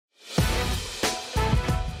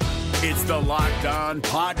It's the Locked On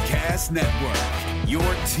Podcast Network, your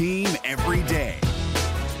team every day.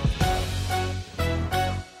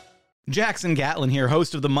 Jackson Gatlin here,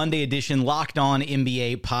 host of the Monday edition Locked On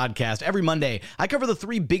NBA podcast. Every Monday, I cover the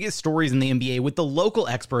three biggest stories in the NBA with the local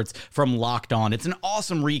experts from Locked On. It's an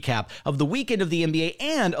awesome recap of the weekend of the NBA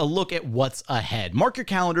and a look at what's ahead. Mark your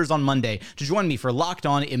calendars on Monday to join me for Locked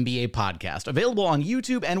On NBA podcast, available on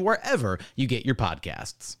YouTube and wherever you get your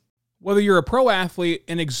podcasts. Whether you're a pro athlete,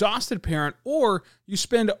 an exhausted parent, or you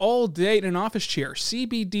spend all day in an office chair,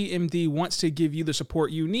 CBDMD wants to give you the support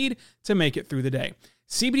you need to make it through the day.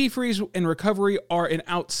 CBD Freeze and Recovery are an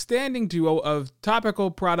outstanding duo of topical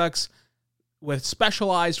products with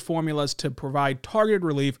specialized formulas to provide targeted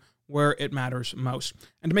relief where it matters most.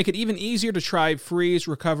 And to make it even easier to try Freeze,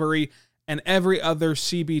 Recovery, and every other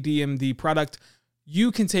CBDMD product,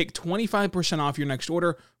 you can take 25% off your next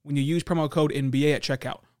order when you use promo code NBA at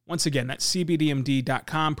checkout. Once again, that's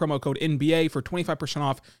cbdmd.com, promo code NBA for 25%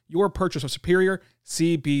 off your purchase of superior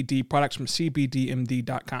CBD products from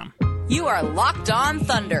cbdmd.com. You are Locked On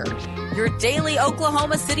Thunder, your daily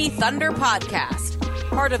Oklahoma City Thunder podcast.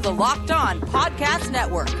 Part of the Locked On Podcast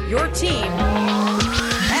Network, your team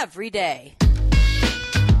every day.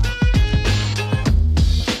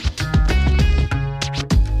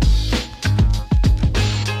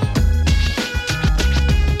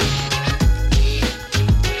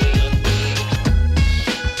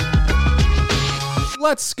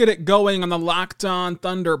 Let's get it going on the Locked On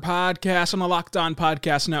Thunder podcast on the Locked On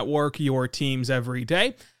Podcast Network, your teams every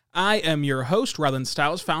day. I am your host, Rylan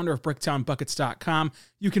Stiles, founder of BricktownBuckets.com.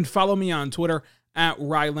 You can follow me on Twitter at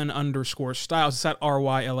Rylan_Stiles. It's at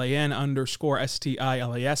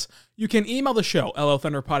RYLAN_STILAS. You can email the show,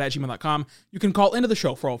 lothunderpod@gmail.com. You can call into the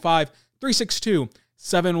show,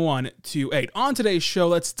 405-362-7128. On today's show,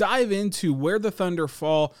 let's dive into where the Thunder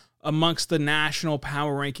fall amongst the national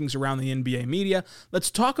power rankings around the NBA media.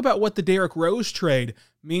 Let's talk about what the Derrick Rose trade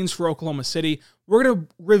means for Oklahoma City. We're going to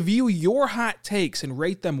review your hot takes and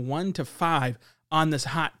rate them 1 to 5 on this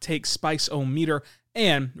hot take spice-o-meter,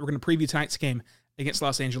 and we're going to preview tonight's game against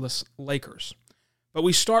Los Angeles Lakers. But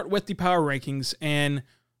we start with the power rankings, and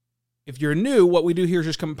if you're new, what we do here is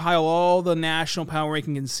just compile all the national power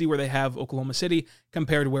rankings and see where they have Oklahoma City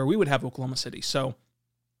compared to where we would have Oklahoma City. So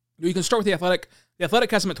you can start with The Athletic. The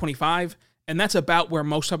Athletic has them at 25, and that's about where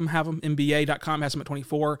most of them have them. NBA.com has them at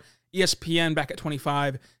 24. ESPN back at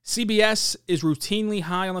 25. CBS is routinely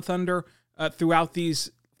high on the Thunder throughout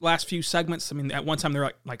these last few segments. I mean, at one time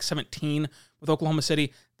they're like 17 with Oklahoma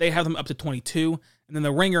City. They have them up to 22. And then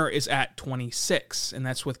The Ringer is at 26, and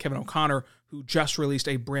that's with Kevin O'Connor, who just released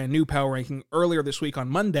a brand new power ranking earlier this week on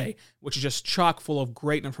Monday, which is just chock full of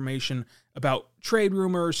great information about trade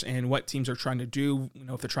rumors and what teams are trying to do,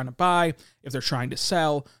 if they're trying to buy, if they're trying to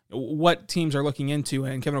sell, what teams are looking into,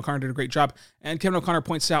 and Kevin O'Connor did a great job. And Kevin O'Connor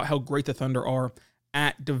points out how great the Thunder are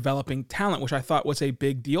at developing talent, which I thought was a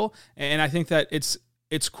big deal, and I think that it's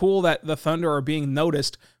cool that the Thunder are being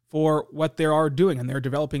noticed for what they are doing, and they're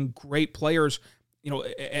developing great players,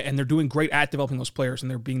 and they're doing great at developing those players,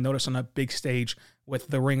 and they're being noticed on a big stage with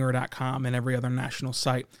TheRinger.com and every other national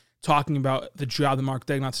site talking about the job that Mark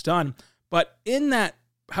Dagnot's done. But in that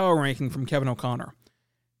power ranking from Kevin O'Connor,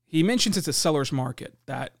 he mentions it's a seller's market,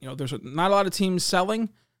 that there's not a lot of teams selling,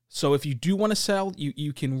 so if you do want to sell,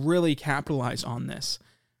 you can really capitalize on this.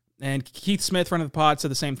 And Keith Smith, friend of the pod,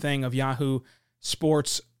 said the same thing of Yahoo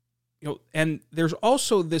Sports. And there's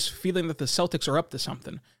also this feeling that the Celtics are up to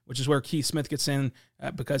something, which is where Keith Smith gets in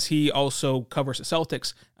because he also covers the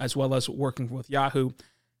Celtics as well as working with Yahoo.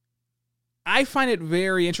 I find it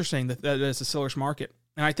very interesting that it's a seller's market,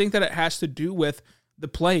 and I think that it has to do with the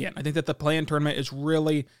play-in. I think that the play-in tournament is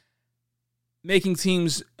really making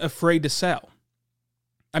teams afraid to sell.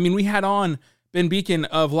 I mean, we had on Ben Beacon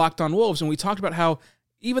of Locked On Wolves, and we talked about how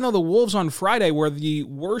even though the Wolves on Friday were the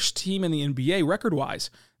worst team in the NBA record-wise,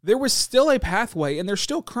 there was still a pathway, and there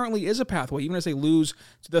still currently is a pathway, even as they lose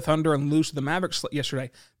to the Thunder and lose to the Mavericks yesterday.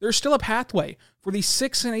 There's still a pathway for the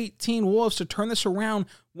 6-18 Wolves to turn this around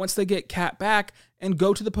once they get Cat back and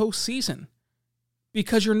go to the postseason.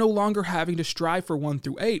 Because you're no longer having to strive for 1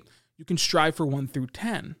 through 8. You can strive for 1 through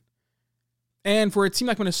 10. And for a team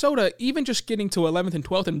like Minnesota, even just getting to 11th and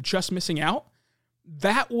 12th and just missing out,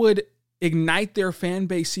 that would ignite their fan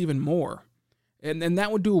base even more. And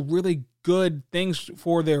that would do really good things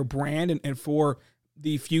for their brand and for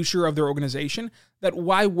the future of their organization. That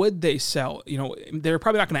why would they sell? They're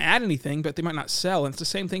probably not going to add anything, but they might not sell. And it's the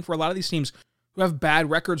same thing for a lot of these teams who have bad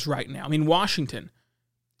records right now. I mean, Washington,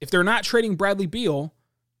 if they're not trading Bradley Beal,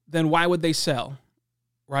 then why would they sell?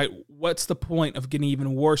 Right? What's the point of getting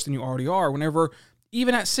even worse than you already are? Whenever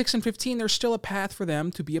even at 6-15, there's still a path for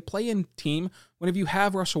them to be a play-in team whenever you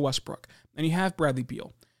have Russell Westbrook and you have Bradley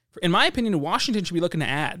Beal. In my opinion, Washington should be looking to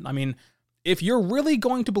add. I mean, if you're really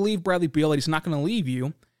going to believe Bradley Beal that he's not going to leave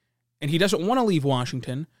you, and he doesn't want to leave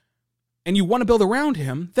Washington, and you want to build around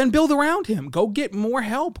him, then build around him. Go get more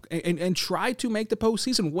help and try to make the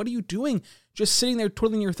postseason. What are you doing just sitting there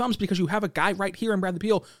twiddling your thumbs because you have a guy right here in Bradley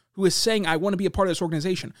Beal who is saying, I want to be a part of this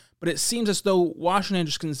organization? But it seems as though Washington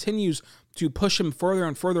just continues to push him further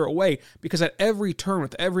and further away because at every turn,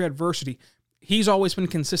 with every adversity, he's always been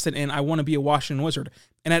consistent in, I want to be a Washington Wizard.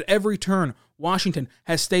 And at every turn, Washington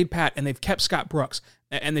has stayed pat, and they've kept Scott Brooks,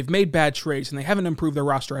 and they've made bad trades, and they haven't improved their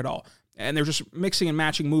roster at all. And they're just mixing and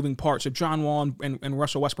matching moving parts of John Wall and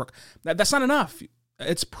Russell Westbrook. That's not enough.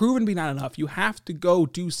 It's proven to be not enough. You have to go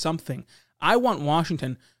do something. I want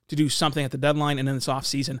Washington to do something at the deadline and in this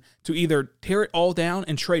offseason to either tear it all down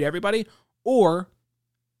and trade everybody or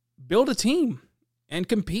build a team and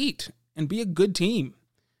compete and be a good team.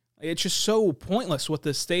 It's just so pointless with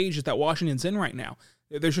the stage that Washington's in right now.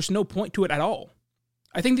 There's just no point to it at all.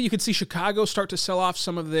 I think that you could see Chicago start to sell off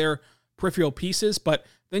some of their peripheral pieces, but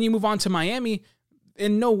then you move on to Miami.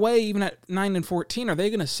 In no way, even at 9-14, are they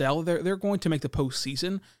going to sell. They're going to make the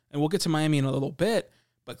postseason, and we'll get to Miami in a little bit.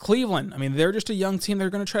 But Cleveland, I mean, they're just a young team. They're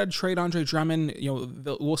going to try to trade Andre Drummond.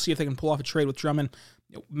 We'll see if they can pull off a trade with Drummond.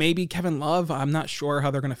 Maybe Kevin Love. I'm not sure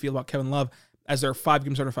how they're going to feel about Kevin Love as they're 5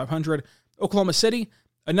 games under 500. Oklahoma City,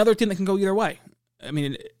 another team that can go either way. I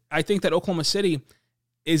mean, I think that Oklahoma City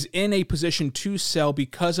is in a position to sell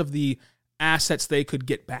because of the assets they could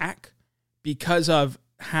get back, because of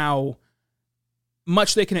how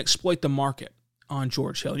much they can exploit the market on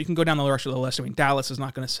George Hill. You can go down the rest of the list. I mean, Dallas is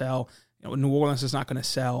not going to sell. New Orleans is not going to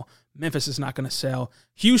sell. Memphis is not going to sell.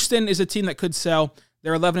 Houston is a team that could sell.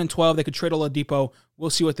 They're 11-12. They could trade Oladipo.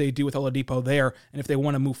 We'll see what they do with Oladipo there, and if they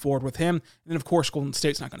want to move forward with him. And then, of course, Golden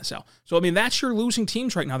State's not going to sell. So, I mean, that's your losing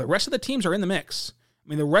teams right now. The rest of the teams are in the mix. I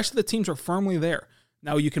mean, the rest of the teams are firmly there.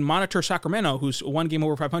 Now, you can monitor Sacramento, who's 1 game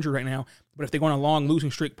over 500 right now, but if they go on a long losing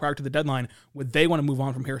streak prior to the deadline, would they want to move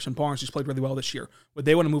on from Harrison Barnes, who's played really well this year? Would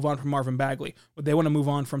they want to move on from Marvin Bagley? Would they want to move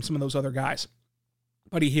on from some of those other guys?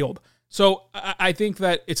 But he healed. So I think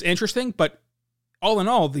that it's interesting, but all in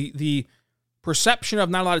all, the perception of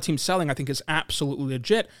not a lot of teams selling, I think, is absolutely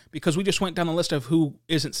legit because we just went down the list of who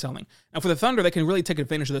isn't selling. Now, for the Thunder, they can really take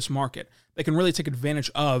advantage of this market. They can really take advantage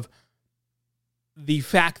of the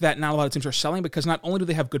fact that not a lot of teams are selling because not only do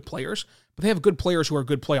they have good players, but they have good players who are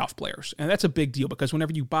good playoff players. And that's a big deal because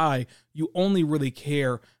whenever you buy, you only really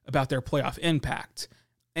care about their playoff impact.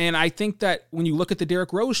 And I think that when you look at the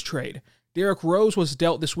Derrick Rose trade, Derrick Rose was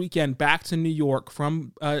dealt this weekend back to New York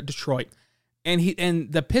from Detroit.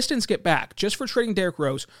 And the Pistons get back, just for trading Derrick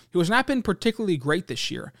Rose, who has not been particularly great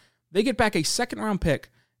this year, they get back a second-round pick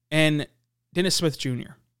and Dennis Smith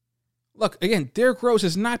Jr. Look, again, Derrick Rose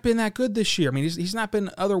has not been that good this year. I mean, he's not been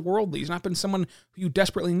otherworldly. He's not been someone who you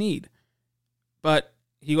desperately need. But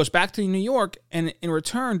he goes back to New York, and in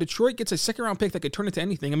return, Detroit gets a second-round pick that could turn into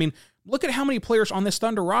anything. I mean, look at how many players on this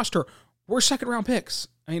Thunder roster were second-round picks.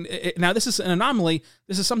 I mean, now this is an anomaly.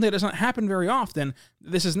 This is something that does not happen very often.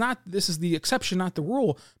 This is the exception, not the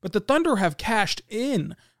rule. But the Thunder have cashed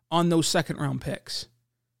in on those second-round picks.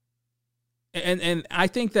 And I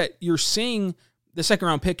think that you're seeing the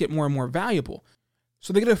second-round pick get more and more valuable.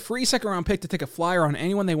 So they get a free second-round pick to take a flyer on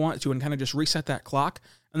anyone they want to and kind of just reset that clock.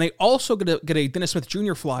 And they also get a Dennis Smith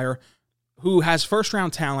Jr. flyer who has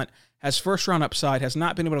first-round talent, has first-round upside, has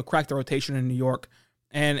not been able to crack the rotation in New York.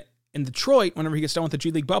 And in Detroit, whenever he gets done with the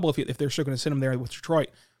G League bubble, if they're still going to send him there with Detroit,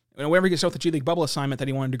 whenever he gets done with the G League bubble assignment that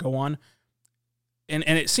he wanted to go on, and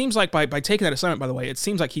it seems like by taking that assignment, by the way, it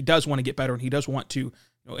seems like he does want to get better and he does want to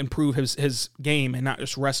improve his game and not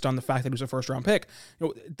just rest on the fact that he was a first-round pick.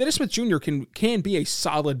 Dennis Smith Jr. can be a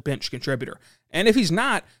solid bench contributor. And if he's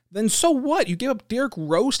not, then so what? You gave up Derrick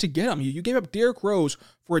Rose to get him. You gave up Derrick Rose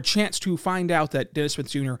for a chance to find out that Dennis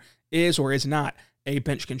Smith Jr. is or is not a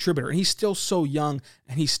bench contributor. And he's still so young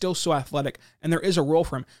and he's still so athletic and there is a role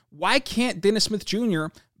for him. Why can't Dennis Smith Jr.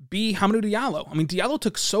 be Hamidou Diallo? I mean, Diallo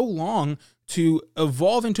took so long to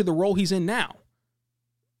evolve into the role he's in now.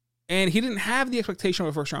 And he didn't have the expectation of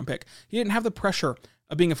a first-round pick. He didn't have the pressure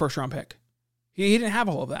of being a first-round pick. He didn't have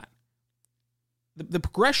all of that. The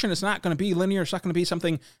progression is not going to be linear. It's not going to be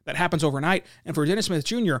something that happens overnight. And for Dennis Smith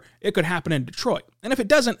Jr., it could happen in Detroit. And if it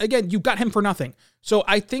doesn't, again, you got him for nothing. So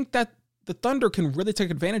I think that the Thunder can really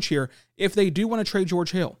take advantage here if they do want to trade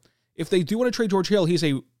George Hill. If they do want to trade George Hill, he's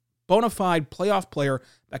a bona fide playoff player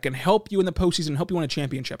that can help you in the postseason, help you win a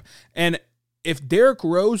championship. And if Derrick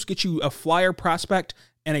Rose gets you a flyer prospect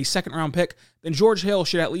and a second-round pick, then George Hill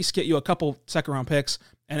should at least get you a couple second-round picks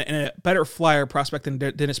and a better flyer prospect than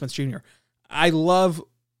Dennis Smith Jr. I love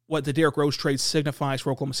what the Derrick Rose trade signifies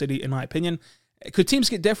for Oklahoma City, in my opinion. Could teams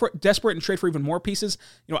get desperate and trade for even more pieces?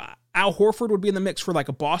 Al Horford would be in the mix for like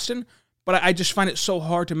a Boston, but I just find it so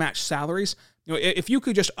hard to match salaries. If you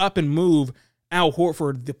could just up and move Al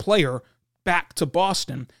Horford, the player, back to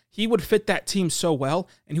Boston, he would fit that team so well,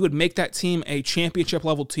 and he would make that team a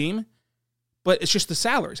championship-level team. But it's just the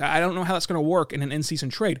salaries. I don't know how that's going to work in an in-season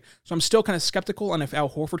trade. So I'm still kind of skeptical on if Al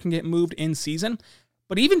Horford can get moved in season.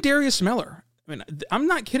 But even Darius Miller, I'm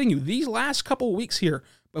not kidding you. These last couple of weeks here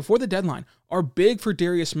before the deadline are big for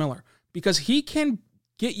Darius Miller because he can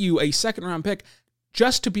get you a second-round pick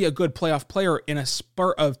just to be a good playoff player in a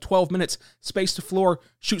spurt of 12 minutes, space the floor,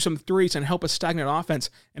 shoot some threes, and help a stagnant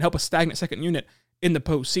offense and help a stagnant second unit in the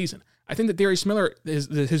postseason. I think that Darius Miller,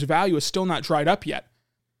 his value is still not dried up yet.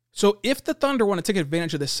 So if the Thunder want to take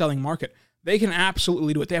advantage of this selling market, they can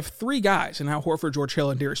absolutely do it. They have 3 guys in Al Horford, George Hill,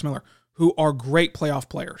 and Darius Miller who are great playoff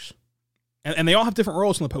players. And they all have different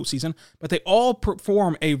roles in the postseason, but they all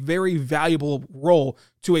perform a very valuable role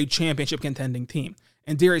to a championship contending team.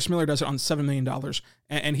 And Darius Miller does it on $7 million,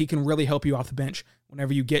 and he can really help you off the bench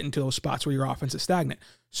whenever you get into those spots where your offense is stagnant.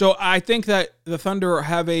 So I think that the Thunder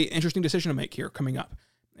have an interesting decision to make here coming up.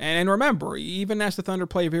 And remember, even as the Thunder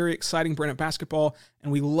play very exciting brand of basketball,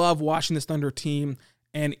 and we love watching this Thunder team,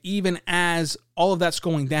 and even as all of that's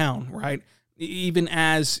going down, right, even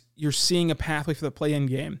as you're seeing a pathway for the play-in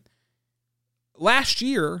game, last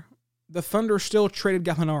year, the Thunder still traded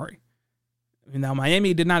Gallinari. Now,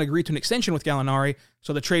 Miami did not agree to an extension with Gallinari,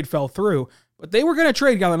 so the trade fell through, but they were going to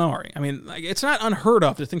trade Gallinari. It's not unheard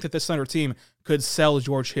of to think that this Thunder team could sell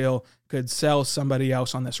George Hill, could sell somebody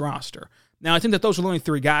else on this roster. Now, I think that those are the only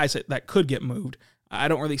 3 guys that could get moved. I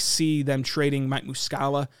don't really see them trading Mike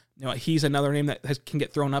Muscala. He's another name that can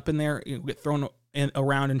get thrown up in there, get thrown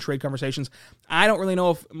around in trade conversations. I don't really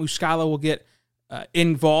know if Muscala will get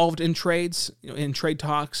involved in trades, in trade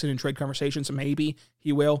talks and in trade conversations. Maybe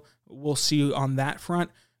he will. We'll see on that front.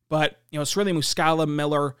 But, it's really Muscala,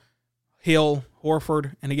 Miller, Hill,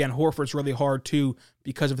 Horford. And again, Horford's really hard too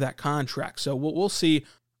because of that contract. So we'll see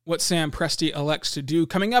what Sam Presti elects to do.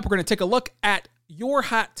 Coming up, we're going to take a look at your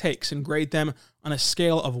hot takes and grade them on a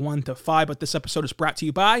scale of 1 to 5. But this episode is brought to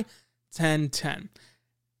you by 1010.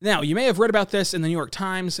 Now, you may have read about this in the New York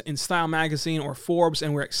Times, in Style Magazine, or Forbes,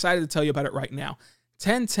 and we're excited to tell you about it right now.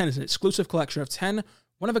 1010 is an exclusive collection of 10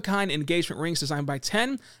 one-of-a-kind engagement rings designed by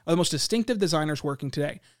 10 of the most distinctive designers working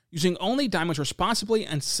today. Using only diamonds responsibly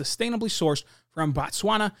and sustainably sourced from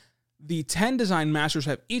Botswana, the 10 design masters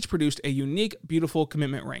have each produced a unique, beautiful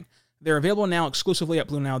commitment ring. They're available now exclusively at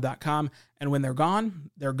BlueNile.com, and when they're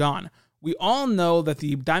gone, they're gone. We all know that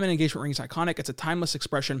the diamond engagement ring is iconic. It's a timeless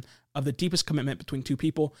expression of the deepest commitment between two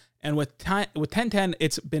people, and with 1010,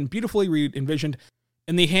 it's been beautifully re-envisioned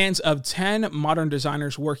in the hands of 10 modern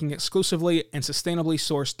designers working exclusively and sustainably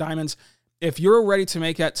sourced diamonds. If you're ready to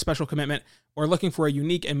make that special commitment or looking for a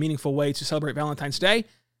unique and meaningful way to celebrate Valentine's Day,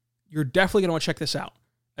 you're definitely going to want to check this out.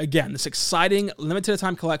 Again, this exciting,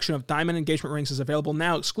 limited-time collection of diamond engagement rings is available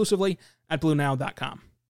now exclusively at BlueNile.com.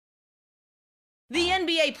 The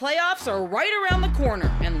NBA playoffs are right around the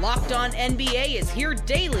corner, and Locked On NBA is here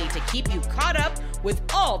daily to keep you caught up with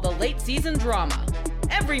all the late-season drama.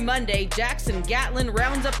 Every Monday, Jackson Gatlin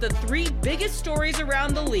rounds up the 3 biggest stories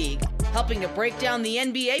around the league, helping to break down the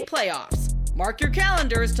NBA playoffs. Mark your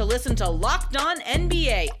calendars to listen to Locked On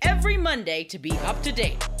NBA every Monday to be up to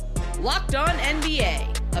date. Locked On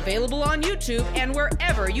NBA, available on YouTube and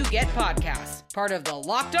wherever you get podcasts. Part of the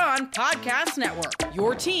Locked On Podcast Network,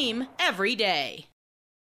 your team every day.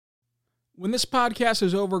 When this podcast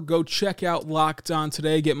is over, go check out Locked On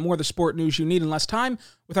Today. Get more of the sport news you need in less time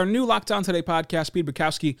with our new Locked On Today podcast. Pete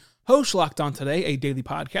Bukowski hosts Locked On Today, a daily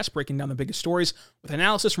podcast breaking down the biggest stories with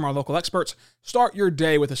analysis from our local experts. Start your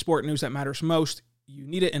day with the sport news that matters most. You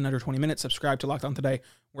need it in under 20 minutes. Subscribe to Locked On Today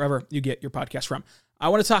wherever you get your podcast from. I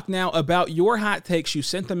want to talk now about your hot takes. You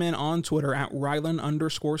sent them in on Twitter at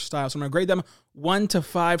Rylan_Styles. I'm going to grade them 1 to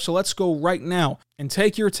 5. So let's go right now and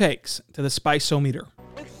take your takes to the Spice-O-Meter.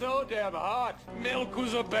 It's so damn hot. Milk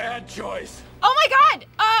was a bad choice. Oh my God!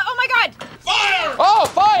 Oh my God! Fire! Oh,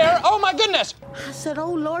 fire! Oh my goodness! I said,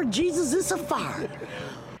 oh Lord Jesus, it's a fire.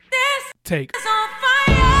 This Take. is on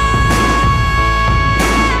fire!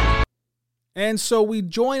 And so we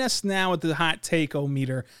join us now at the hot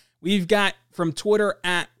take-o-meter. We've got from Twitter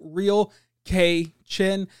at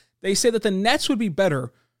RealKChin. They say that the Nets would be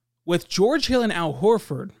better with George Hill and Al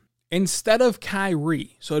Horford instead of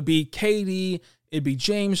Kyrie. So it'd be KD, it'd be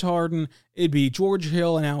James Harden, it'd be George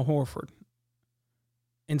Hill and Al Horford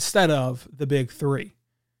instead of the big 3.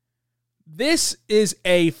 This is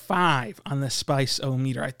a 5 on the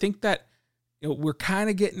Spice-O-meter. I think that we're kind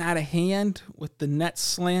of getting out of hand with the Nets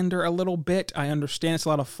slander a little bit. I understand it's a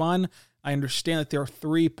lot of fun. I understand that there are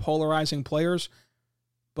 3 polarizing players,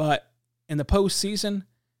 but in the postseason,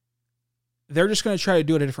 they're just going to try to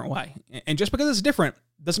do it a different way. And just because it's different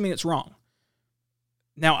doesn't mean it's wrong.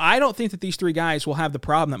 Now, I don't think that these 3 guys will have the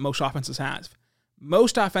problem that most offenses have.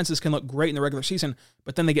 Most offenses can look great in the regular season,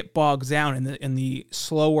 but then they get bogged down in the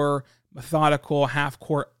slower, methodical,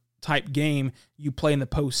 half-court type game you play in the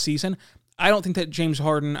postseason. I don't think that James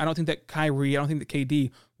Harden, I don't think that Kyrie, I don't think that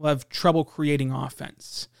KD will have trouble creating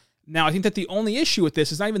offense. Now, I think that the only issue with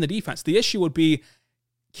this is not even the defense. The issue would be,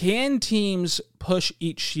 can teams push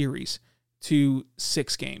each series to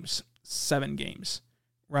 6 games, 7 games,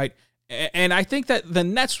 right? And I think that the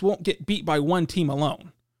Nets won't get beat by one team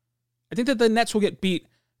alone. I think that the Nets will get beat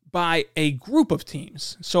by a group of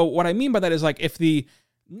teams. So what I mean by that is, like, if the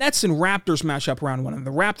Nets and Raptors match up round 1, and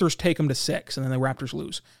the Raptors take them to 6, and then the Raptors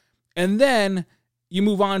lose. And then you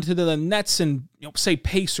move on to the Nets and, say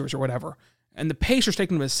Pacers or whatever, and the Pacers take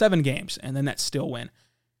them to 7 games, and the Nets still win.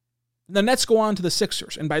 The Nets go on to the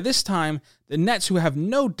Sixers, and by this time, the Nets, who have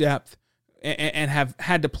no depth and have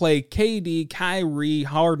had to play KD, Kyrie,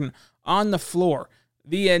 Harden on the floor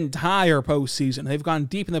the entire postseason. They've gone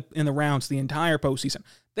deep in the rounds the entire postseason.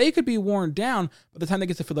 They could be worn down by the time they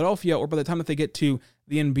get to Philadelphia or by the time that they get to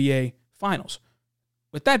the NBA Finals.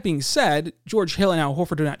 With that being said, George Hill and Al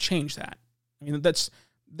Horford do not change that. I mean, that's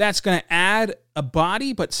going to add a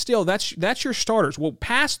body, but still, that's your starters. Well,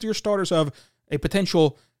 past your starters of a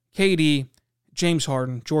potential KD, James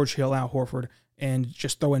Harden, George Hill, Al Horford, and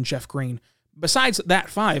just throw in Jeff Green. Besides that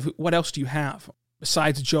 5, what else do you have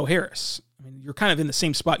besides Joe Harris? I mean, you're kind of in the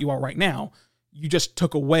same spot you are right now. You just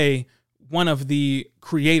took away one of the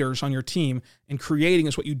creators on your team, and creating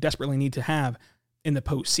is what you desperately need to have in the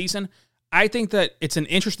postseason. I think that it's an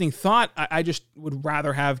interesting thought. I just would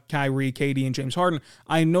rather have Kyrie, KD, and James Harden.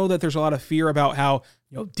 I know that there's a lot of fear about how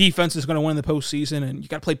defense is going to win in the postseason, and you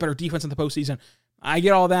got to play better defense in the postseason. I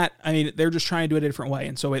get all that. I mean, they're just trying to do it a different way,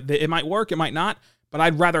 and so it might work, it might not, but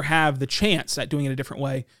I'd rather have the chance at doing it a different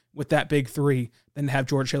way with that big 3 than to have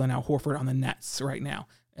George Hill and Al Horford on the Nets right now,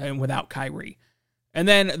 and without Kyrie. And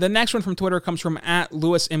then the next one from Twitter comes from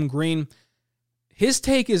 @LewisMGreen. His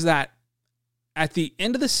take is that at the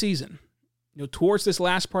end of the season, towards this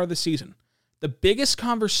last part of the season, the biggest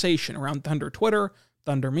conversation around Thunder Twitter,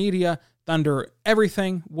 Thunder Media, Thunder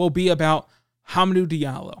everything will be about Hamidou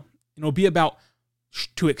Diallo. It'll be about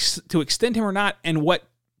to extend him or not, and what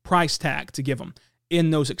price tag to give him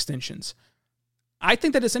in those extensions. I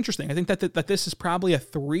think that it's interesting. I think that this is probably a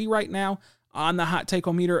 3 right now on the hot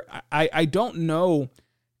take-o-meter. I don't know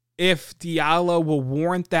if Diallo will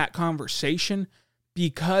warrant that conversation,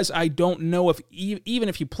 because I don't know if even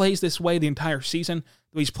if he plays this way the entire season,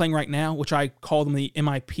 the way he's playing right now, which I called him the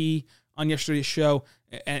MIP on yesterday's show,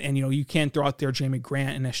 and you can throw out there Jamie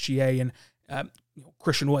Grant and SGA and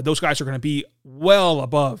Christian Wood. Those guys are going to be well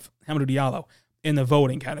above Hamidou Diallo in the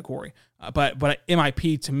voting category. But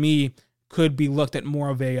MIP to me could be looked at more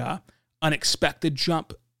of a unexpected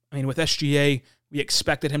jump. I mean, with SGA, we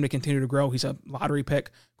expected him to continue to grow. He's a lottery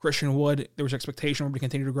pick. Christian Wood, there was expectation for him to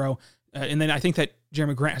continue to grow. And then I think that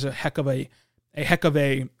Jeremy Grant has a heck of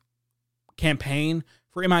a campaign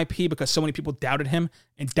for MIP, because so many people doubted him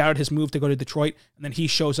and doubted his move to go to Detroit. And then he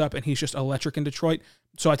shows up and he's just electric in Detroit.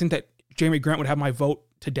 So I think that Jeremy Grant would have my vote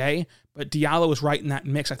today, but Diallo is right in that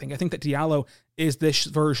mix. I think that Diallo is this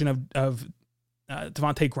version of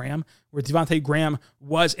Devontae Graham, where Devontae Graham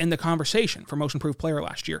was in the conversation for most improved player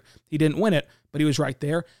last year. He didn't win it, but he was right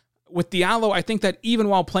there. With Diallo, I think that even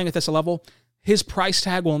while playing at this level, his price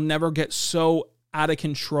tag will never get so out of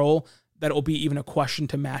control that it will be even a question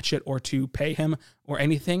to match it or to pay him or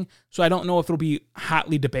anything. So I don't know if it'll be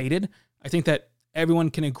hotly debated. I think that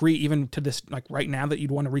everyone can agree, even to this, like right now, that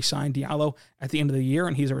you'd want to re-sign Diallo at the end of the year,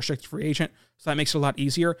 and he's a restricted free agent, so that makes it a lot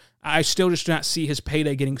easier. I still just do not see his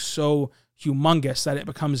payday getting so humongous that it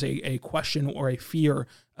becomes a question or a fear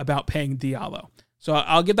about paying Diallo. So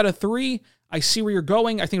I'll give that a 3. I see where you're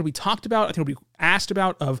going. I think it'll be talked about. I think it'll be asked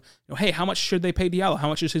about of, hey, how much should they pay Diallo? How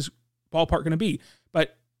much is his ballpark going to be?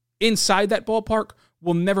 But inside that ballpark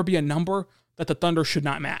will never be a number that the Thunder should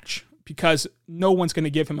not match, because no one's going to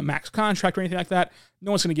give him a max contract or anything like that.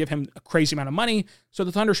 No one's going to give him a crazy amount of money. So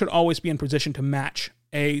the Thunder should always be in position to match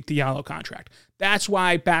a Diallo contract. That's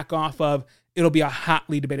why I back off of it'll be a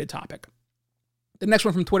hotly debated topic. The next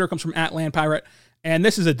one from Twitter comes from @LandPirate, and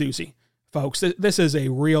this is a doozy, folks. This is a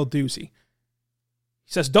real doozy.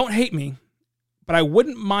 He says, don't hate me, but I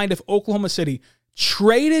wouldn't mind if Oklahoma City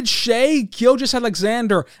traded Shai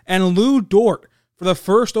Gilgeous-Alexander and Lou Dort for the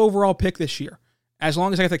first overall pick this year, as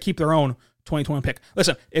long as they have to keep their own 2021 pick.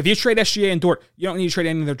 Listen, if you trade SGA and Dort, you don't need to trade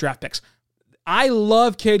any of their draft picks. I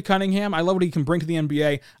love Cade Cunningham. I love what he can bring to the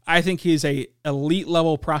NBA. I think he's a elite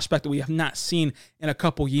level prospect that we have not seen in a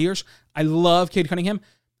couple years. I love Cade Cunningham.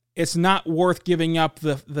 It's not worth giving up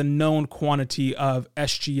the known quantity of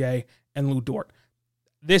SGA and Lou Dort.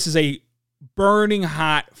 This is a burning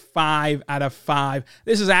hot 5 out of 5.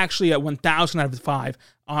 This is actually a 1,000 out of 5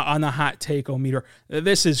 on the hot take-o-meter.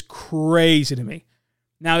 This is crazy to me.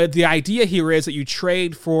 Now, the idea here is that you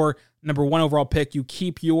trade for number 1 overall pick. You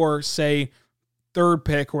keep your, say, 3rd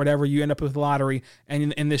pick or whatever, you end up with the lottery,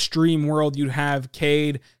 and in this dream world, you'd have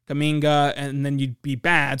Cade, Kuminga, and then you'd be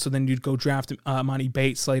bad, so then you'd go draft Monty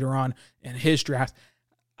Bates later on in his draft.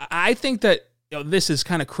 I think that this is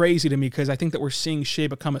kind of crazy to me because I think that we're seeing Shea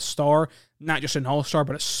become a star, not just an all-star,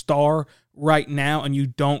 but a star right now, and you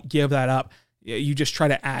don't give that up. You just try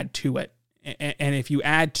to add to it. And if you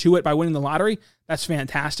add to it by winning the lottery, that's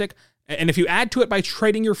fantastic. And if you add to it by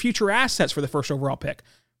trading your future assets for the 1st overall pick,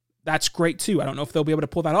 that's great too. I don't know if they'll be able to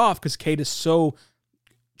pull that off because Cade is so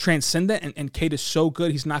transcendent and Cade is so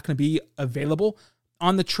good. He's not going to be available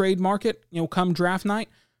on the trade market, come draft night.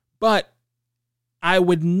 But I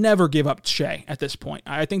would never give up Shea at this point.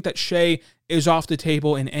 I think that Shea is off the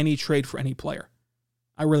table in any trade for any player.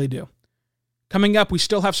 I really do. Coming up, we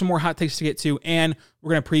still have some more hot takes to get to, and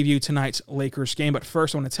we're going to preview tonight's Lakers game. But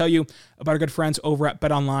first, I want to tell you about our good friends over at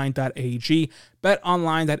betonline.ag.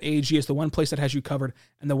 Betonline.ag is the one place that has you covered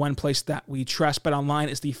and the one place that we trust. BetOnline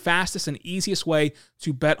is the fastest and easiest way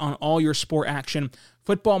to bet on all your sport action.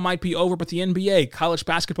 Football might be over, but the NBA, college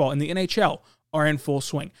basketball, and the NHL are in full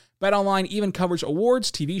swing. BetOnline even covers awards,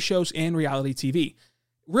 TV shows, and reality TV.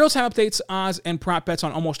 Real-time updates, odds, and prop bets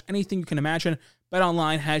on almost anything you can imagine.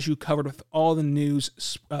 BetOnline has you covered with all the news,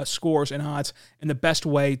 scores, and odds, and the best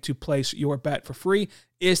way to place your bet for free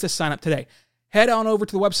is to sign up today. Head on over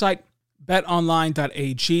to the website,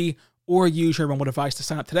 betonline.ag, or use your mobile device to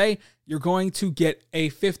sign up today. You're going to get a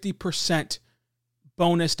 50%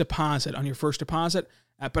 bonus deposit on your first deposit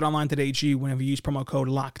at betonline.ag whenever you use promo code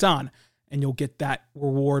LOCKEDON, and you'll get that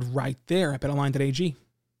reward right there at betonline.ag.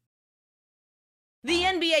 The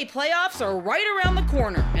NBA playoffs are right around the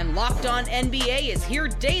corner, and Locked On NBA is here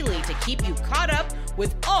daily to keep you caught up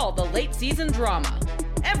with all the late season drama.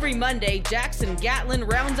 Every Monday, Jackson Gatlin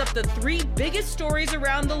rounds up the 3 biggest stories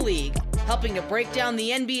around the league, helping to break down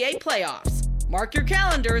the NBA playoffs. Mark your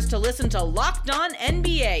calendars to listen to Locked On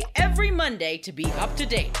NBA every Monday to be up to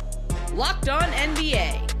date. Locked On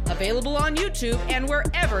NBA, available on YouTube and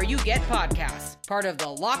wherever you get podcasts. Part of the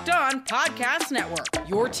Locked On Podcast Network,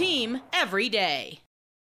 your team every day.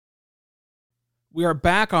 We are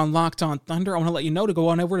back on Locked On Thunder. I want to let you know to go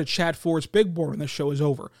on over to Chad Ford's Big Board when the show is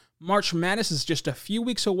over. March Madness is just a few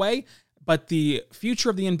weeks away, but the future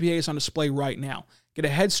of the NBA is on display right now. Get a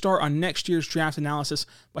head start on next year's draft analysis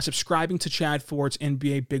by subscribing to Chad Ford's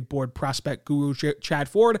NBA Big Board prospect guru. Chad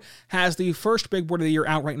Ford has the first Big Board of the year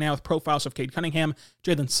out right now with profiles of Cade Cunningham,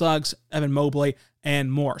 Jalen Suggs, Evan Mobley, and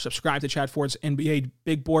more. Subscribe to Chad Ford's NBA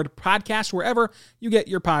Big Board podcast wherever you get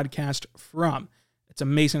your podcast from. It's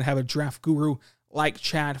amazing to have a draft guru like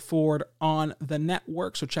Chad Ford on the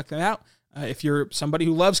network, so check that out. If you're somebody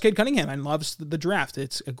who loves Cade Cunningham and loves the draft,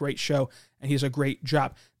 it's a great show, and he does a great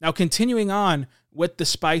job. Now, continuing on with the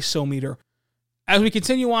Spice-O-Meter. As we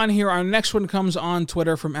continue on here, our next one comes on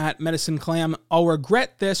Twitter from @MedicineClam. I'll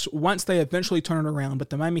regret this once they eventually turn it around, but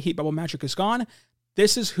the Miami Heat bubble magic is gone.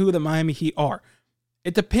 This is who the Miami Heat are.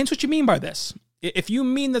 It depends what you mean by this. If you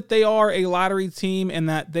mean that they are a lottery team and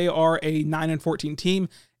that they are a 9-14 team,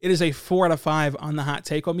 it is a 4 out of 5 on the hot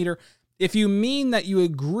take-o-meter. If you mean that you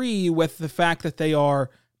agree with the fact that they are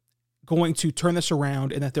going to turn this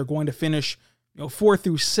around and that they're going to finish 4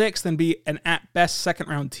 through 6 and be an at best second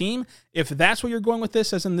round team, if that's what you're going with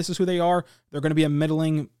this, as in this is who they are, they're going to be a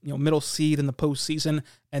middle seed in the postseason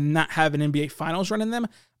and not have an NBA Finals run in them,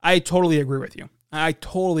 I totally agree with you.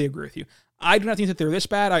 I do not think that they're this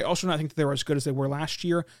bad. I also do not think that they're as good as they were last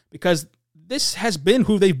year because this has been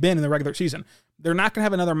who they've been in the regular season. They're not going to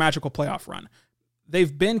have another magical playoff run.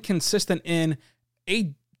 They've been consistent in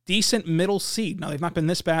a decent middle seed. Now, they've not been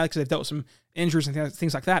this bad because they've dealt with some injuries and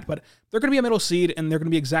things like that, but they're going to be a middle seed, and they're going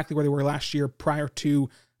to be exactly where they were last year prior to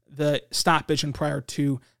the stoppage and prior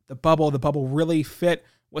to the bubble. The bubble really fit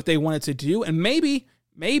what they wanted to do, and maybe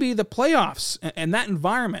the playoffs and that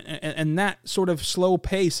environment and that sort of slow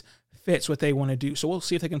pace fits what they want to do. So we'll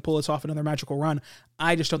see if they can pull this off another magical run.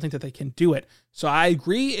 I just don't think that they can do it. So I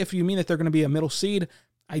agree if you mean that they're going to be a middle seed.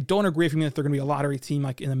 I don't agree if you mean that they're going to be a lottery team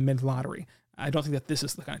like in the mid-lottery. I don't think that this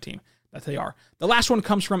is the kind of team that they are. The last one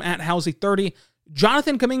comes from @Halsey30.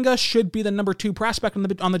 Jonathan Kuminga should be the number 2 prospect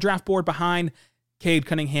on the draft board behind Cade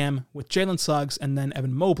Cunningham, with Jalen Suggs and then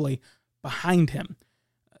Evan Mobley behind him.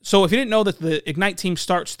 So if you didn't know that the Ignite team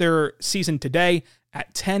starts their season today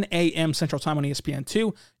at 10 a.m. Central Time on ESPN2,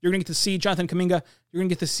 you're going to get to see Jonathan Kuminga, you're going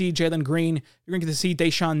to get to see Jalen Green, you're going to get to see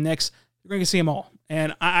Deshaun Nix, you're going to see them all.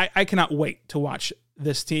 And I cannot wait to watch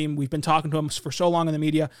this team. We've been talking to them for so long in the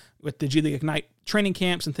media with the G League Ignite training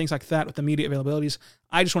camps and things like that with the media availabilities.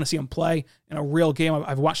 I just want to see them play in a real game.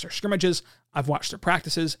 I've watched their scrimmages, I've watched their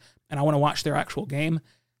practices, and I want to watch their actual game.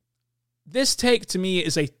 This take to me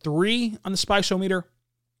is a 3 on the Spice-O-meter.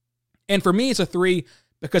 And for me, it's a 3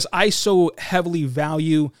 because I so heavily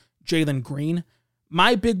value Jalen Green.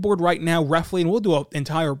 My big board right now, roughly, and we'll do an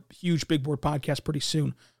entire huge big board podcast pretty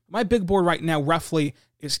soon. My big board right now, roughly,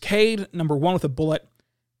 is Cade, number 1 with a bullet,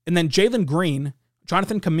 and then Jalen Green,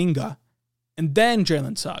 Jonathan Kuminga, and then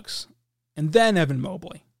Jalen Suggs, and then Evan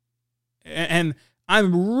Mobley. And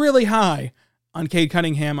I'm really high on Cade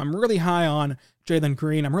Cunningham. I'm really high on Jalen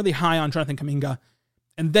Green. I'm really high on Jonathan Kuminga.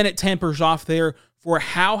 And then it tampers off there for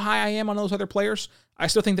how high I am on those other players. I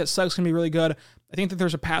still think that Suggs can be really good. I think that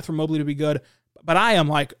there's a path for Mobley to be good. But I am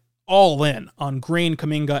like all in on Green,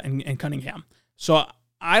 Kuminga, and Cunningham. So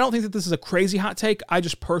I don't think that this is a crazy hot take. I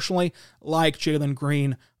just personally like Jalen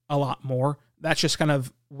Green a lot more. That's just kind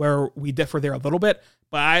of where we differ there a little bit.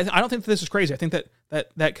 But I don't think that this is crazy. I think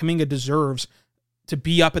that Kuminga deserves to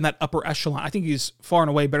be up in that upper echelon. I think he's far and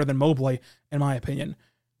away better than Mobley, in my opinion.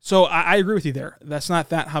 So I agree with you there. That's not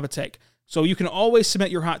that hot of a take. So you can always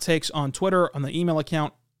submit your hot takes on Twitter, on the email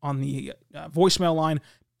account, on the voicemail line,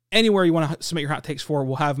 anywhere you want to submit your hot takes for.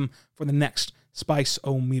 We'll have them for the next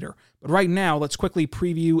Spice-O-meter. But right now, let's quickly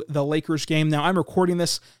preview the Lakers game. Now, I'm recording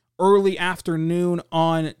this early afternoon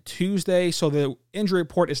on Tuesday, so the injury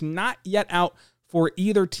report is not yet out for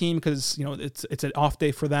either team because, you know, it's an off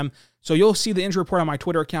day for them. So you'll see the injury report on my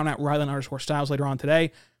Twitter account at Ryland_Styles later on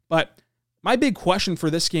today. But my big question for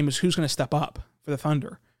this game is who's going to step up for the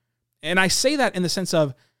Thunder. And I say that in the sense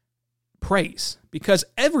of praise, because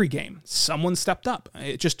every game, someone stepped up.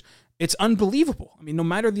 It's unbelievable. I mean, no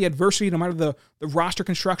matter the adversity, no matter the roster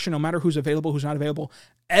construction, no matter who's available, who's not available,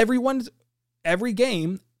 every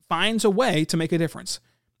game finds a way to make a difference.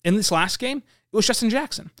 In this last game, it was Justin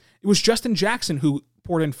Jackson. It was Justin Jackson who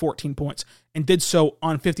poured in 14 points and did so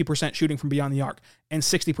on 50% shooting from beyond the arc and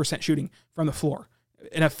 60% shooting from the floor.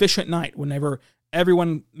 An efficient night. Whenever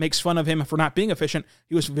everyone makes fun of him for not being efficient,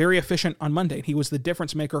 he was very efficient on Monday. He was the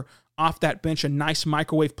difference maker off that bench, a nice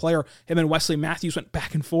microwave player. Him and Wesley Matthews went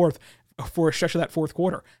back and forth for a stretch of that fourth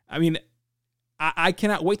quarter. I mean, I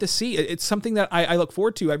cannot wait to see. It's something that I look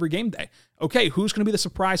forward to every game day. Okay, who's going to be the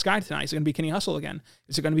surprise guy tonight? Is it going to be Kenny Hustle again?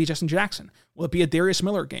 Is it going to be Justin Jackson? Will it be a Darius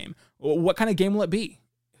Miller game? What kind of game will it be?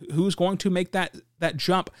 Who's going to make that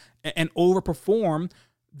jump and overperform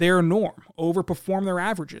their norm, overperform their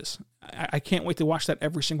averages? I can't wait to watch that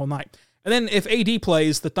every single night. And then if AD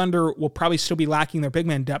plays, the Thunder will probably still be lacking their big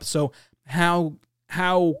man depth. So how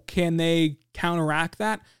can they counteract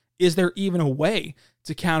that? Is there even a way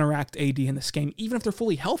to counteract AD in this game, even if they're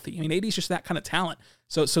fully healthy? I mean, AD is just that kind of talent.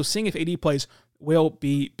 So seeing if AD plays will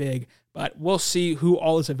be big. But we'll see who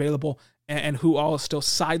all is available and who all is still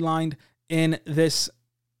sidelined in this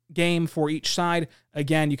game for each side.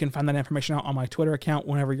 Again, you can find that information out on my Twitter account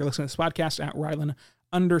whenever you're listening to this podcast at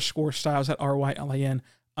Ryland_Styles, at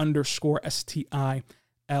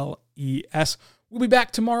RYLAN_STILES. We'll be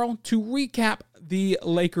back tomorrow to recap the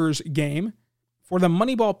Lakers game. For the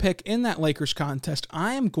Moneyball pick in that Lakers contest,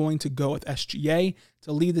 I am going to go with SGA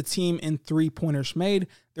to lead the team in 3-pointers made.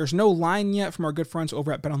 There's no line yet from our good friends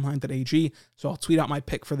over at betonline.ag, so I'll tweet out my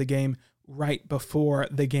pick for the game right before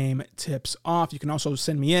the game tips off. You can also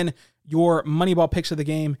send me in your Moneyball picks of the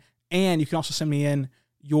game, and you can also send me in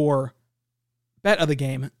your bet of the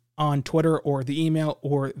game on Twitter or the email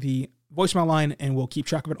or the voicemail line, and we'll keep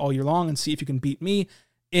track of it all year long and see if you can beat me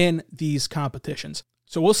in these competitions.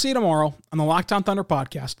 So we'll see you tomorrow on the Locked On Thunder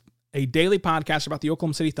podcast, a daily podcast about the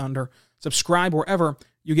Oklahoma City Thunder. Subscribe wherever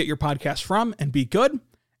you get your podcasts from, and be good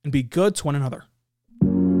to one another.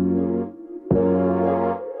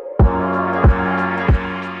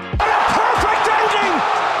 Perfect ending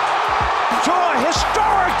to a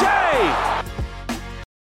historic day!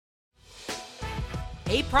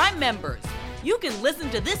 Hey, Prime members, you can listen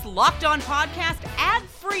to this Locked On podcast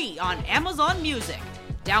ad-free on Amazon Music.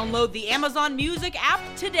 Download the Amazon Music app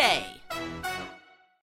today.